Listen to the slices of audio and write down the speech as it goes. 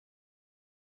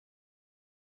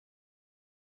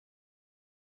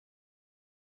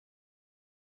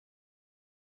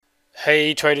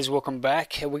Hey traders, welcome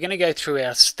back. We're going to go through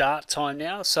our start time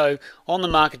now. So on the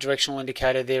market directional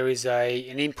indicator there is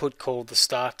an input called the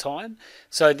start time.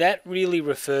 So that really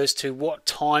refers to what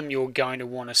time you're going to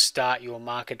want to start your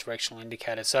market directional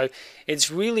indicator. So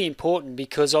it's really important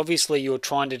because obviously you're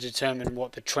trying to determine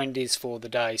what the trend is for the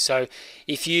day. So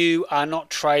if you are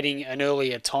not trading an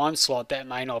earlier time slot, that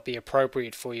may not be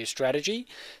appropriate for your strategy.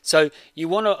 So you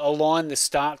want to align the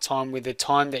start time with the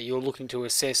time that you're looking to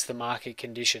assess the market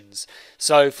conditions.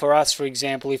 So for us, for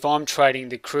example, if I'm trading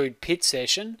the crude pit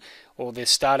session or the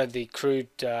start of the crude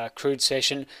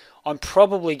session, I'm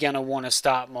probably going to want to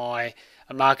start my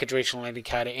market directional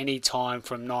indicator any time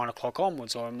from 9 o'clock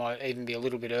onwards, or it might even be a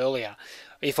little bit earlier.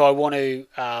 If I want to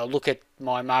look at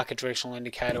my market directional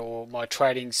indicator or my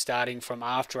trading starting from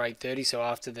after 8:30, so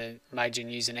after the major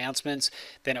news announcements,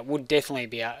 then it would definitely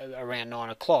be around 9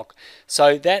 o'clock.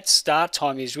 So that start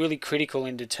time is really critical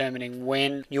in determining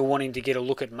when you're wanting to get a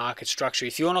look at market structure.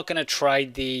 If you're not going to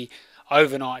trade the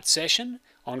overnight session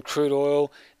on crude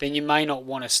oil, then you may not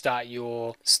want to start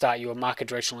your market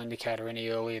directional indicator any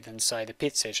earlier than say the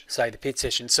pit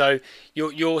session. So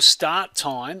your start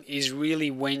time is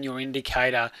really when your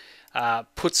indicator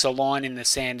puts a line in the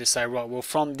sand to say, right, well,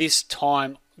 from this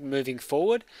time moving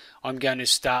forward, I'm going to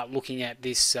start looking at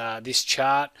this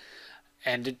chart,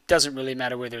 and it doesn't really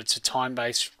matter whether it's a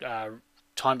time-based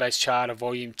chart, a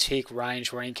volume tick, range,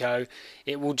 Renko.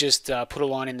 It will just put a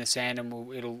line in the sand, and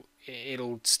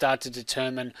it'll start to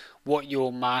determine what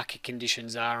your market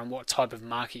conditions are and what type of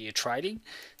market you're trading.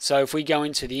 So if we go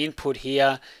into the input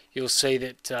here, you'll see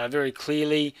that very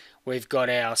clearly we've got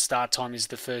our start time is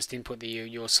the first input that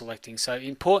you're selecting. So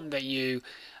important that you're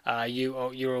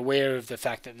aware of the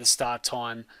fact that the start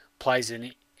time plays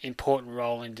an important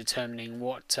role in determining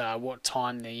what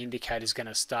time the indicator is going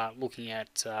to start looking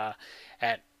at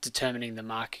determining the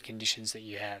market conditions that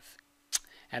you have.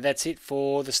 And that's it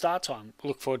for the start time.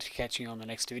 Look forward to catching you on the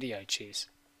next video. Cheers.